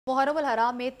मुहर्रम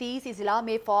हराम में 30 अजला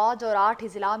में फौज और 8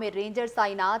 अजला में रेंजर्स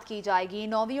तैनात की जाएगी।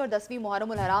 9वीं और 10वीं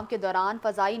मुहर्रम हराम के दौरान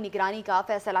फजाई निगरानी का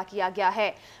फैसला किया गया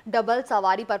है। डबल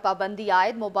सवारी पर पाबंदी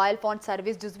आयद, मोबाइल फोन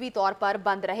सर्विस जुजवी तौर पर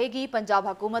बंद रहेगी। पंजाब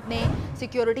हुकूमत ने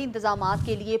सिक्योरिटी इंतजाम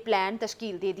के लिए प्लान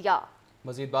तश्कील दे दिया।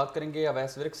 मजीद बात करेंगे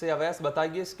अवैस विर्क से। अवैस,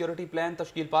 बताइए, सिक्योरिटी प्लान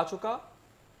तश्कील पा चुका?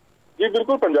 जी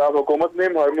बिल्कुल, पंजाब हुकूमत ने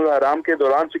मुहर्रम हराम के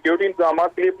दौरान सिक्योरिटी इंतजाम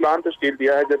के लिए प्लान तश्कील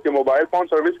दिया है, जबकि मोबाइल फोन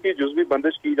सर्विस की जुजवी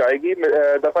बंदिश की जाएगी।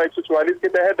 दफा 144 के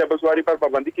तहत डबल सवारी पर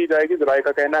पाबंदी की जाएगी। जराये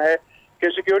का कहना है कि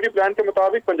सिक्योरिटी प्लान के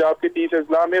मुताबिक पंजाब के 30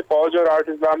 अजला में फौज और 8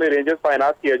 अजला में रेंजर्स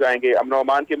तैनात किए जाएंगे। अमन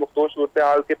अमान की मुख्तलिफ सूरत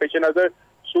हाल के पेश नजर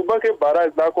सूबा के 12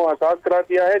 अजला को हसास करार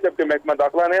दिया है, जबकि महकमा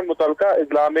दाखिला ने मुतलका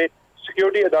अजला में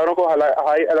सिक्योरिटी इदारों को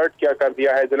हाई अलर्ट किया कर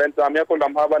दिया है। जिला इंतजामिया को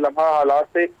लम्हा ब लम्हा हालात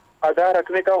से आगाह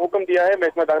रखने का हुक्म दिया है।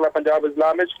 महकमा दाखिला पंजाब अजला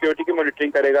में सिक्योरिटी की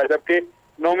मॉनिटरिंग करेगा, जबकि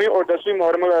 9वीं और 10वीं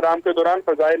मुहर्रम हराम के दौरान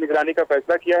फजाई निगरानी का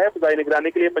फैसला किया है। फजाई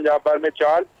निगरानी के लिए पंजाब भर में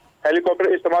 4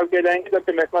 हेलीकॉप्टर इस्तेमाल किए जाएंगे,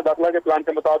 जबकि महकमा दाखिला के प्लान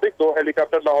के मुताबिक 2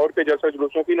 हेलीकॉप्टर लाहौर के जलसा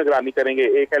जुलूसों की निगरानी करेंगे।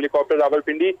 एक हेलीकॉप्टर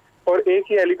रावलपिंडी और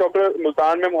एक ही हेलीकॉप्टर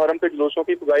मुल्तान में मुहर्रम के जुलूसों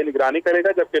की फजाई निगरानी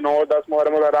करेगा, जबकि 9 और 10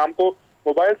 मुहर्रम हराम को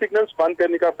मोबाइल सिग्नल्स बंद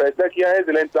करने का फैसला किया है।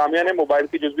 जिला इंतजामिया ने मोबाइल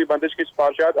की जुजवी बंदिश की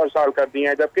सिफारिशात अरसाल कर दी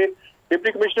है, जबकि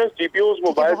deputy commissioner GPOs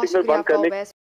mobile signal बंद करने